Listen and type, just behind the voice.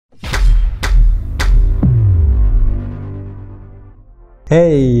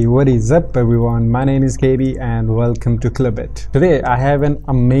Hey, what is up everyone? My name is KB and welcome to kilObit. Today I have an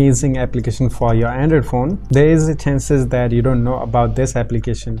amazing application for your Android phone. There is a chances that you don't know about this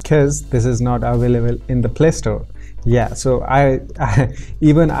application because this is not available in the Play Store. Yeah, so I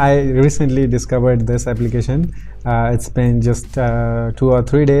recently discovered this application. It's been just 2 or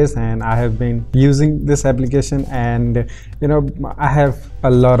 3 days and I have been using this application, and I have a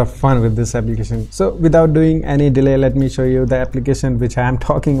lot of fun with this application. So without doing any delay, let me show you the application which I am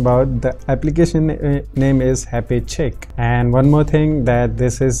talking about. The application name is Happy Chick. And one more thing, that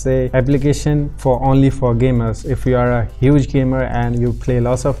this is a application only for gamers. If you are a huge gamer and you play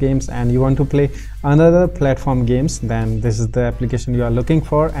lots of games and you want to play another platform games, then this is the application you are looking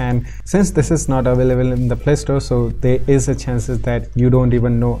for. And since this is not available in the Play Store, so there is a chances that you don't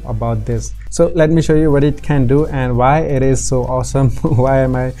even know about this. So let me show you what it can do and why it is so awesome. Why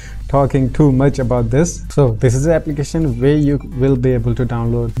am I talking too much about this? So this is an application where you will be able to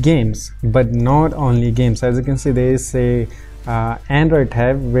download games, but not only games. As you can see, there is a Android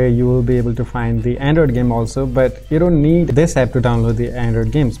tab where you will be able to find the Android game also, but you don't need this app to download the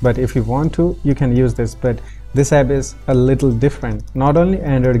Android games. But if you want to, you can use this. But this app is a little different. Not only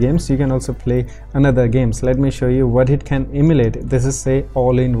Android games, you can also play another games. Let me show you what it can emulate. This is a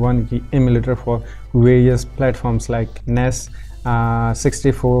all-in-one emulator for various platforms like NES,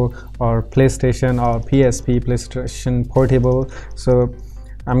 64 or PlayStation or PSP, PlayStation Portable. So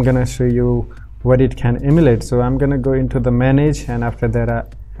I'm gonna show you what it can emulate. So I'm gonna go into the manage, and after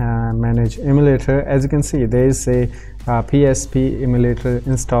that manage emulator. As you can see, there is a PSP emulator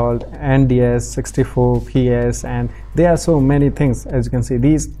installed, NDS, 64, PS, and there are so many things. As you can see,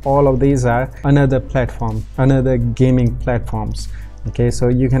 all of these are another platform, another gaming platforms. Okay, so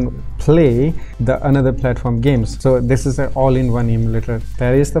you can play the another platform games. So this is an all-in-one emulator.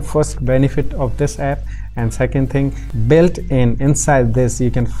 That is the first benefit of this app. And second thing, built inside this,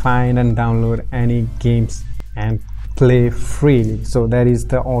 you can find and download any games and play freely. So that is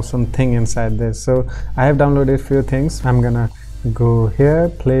the awesome thing inside this. So I have downloaded few things. I'm gonna go here,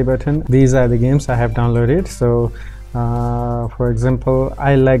 play button. These are the games I have downloaded. So for example,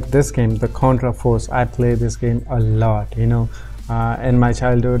 I like this game, the Contra Force. I play this game a lot, in my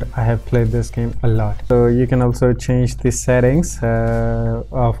childhood I have played this game a lot. So you can also change the settings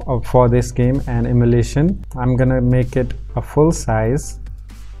for this game and emulation. I'm gonna make it a full size.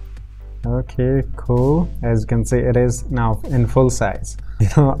 Okay, cool. As you can see, it is now in full size.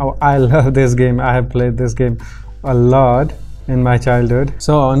 I love this game. I have played this game a lot in my childhood.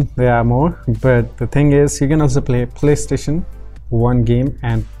 So on, there are more, but the thing is, you can also play PlayStation 1 game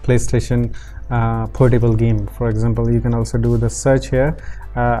and PlayStation portable game. For example, you can also do the search here.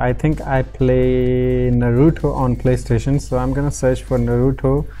 I think I play Naruto on PlayStation, so I'm gonna search for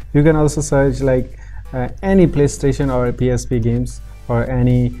Naruto. You can also search like any PlayStation or PSP games, or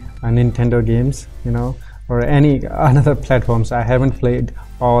any Nintendo games, or any another platforms. I haven't played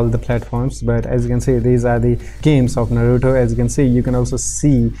all the platforms, but as you can see, these are the games of Naruto. As you can see, you can also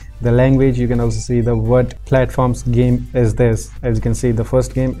see the language. You can also see the what platforms game is this. As you can see, the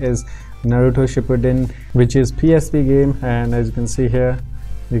first game is Naruto Shippuden, which is PSP game, and as you can see here,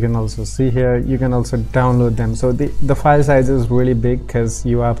 you can also see here, you can also download them. So the file size is really big because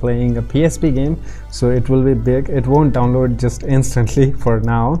you are playing a PSP game, so it will be big. It won't download just instantly for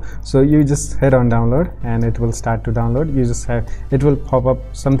now, so you just hit on download and it will start to download. It will pop up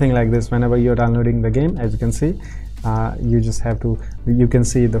something like this whenever you're downloading the game. As you can see, you can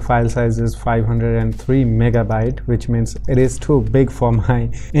see the file size is 503 megabyte, which means it is too big for my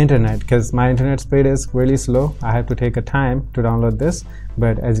internet, because my internet speed is really slow. I have to take a time to download this,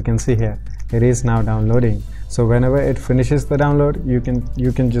 but as you can see here, it is now downloading. So whenever it finishes the download, you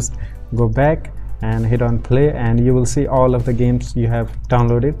can just go back and hit on play, and you will see all of the games you have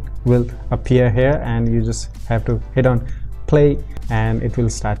downloaded will appear here, and you just have to hit on play and it will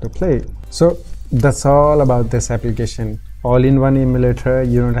start to play. So that's all about this application. All-in-one emulator.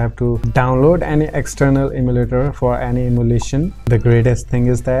 You don't have to download any external emulator for any emulation. The greatest thing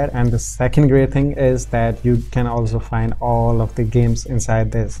is that, and the second great thing is that you can also find all of the games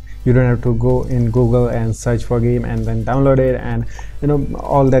inside this. You don't have to go in Google and search for game and then download it and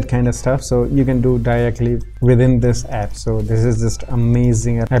all that kind of stuff. So you can do directly within this app. So this is just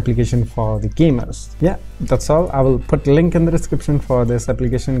amazing application for the gamers. Yeah, that's all. I will put link in the description for this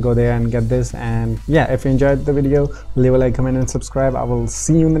application. Go there and get this. And yeah, if you enjoyed the video, leave a like, comment and subscribe. I will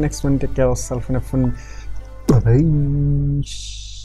see you in the next one. Take care of yourself and have fun. Bye bye.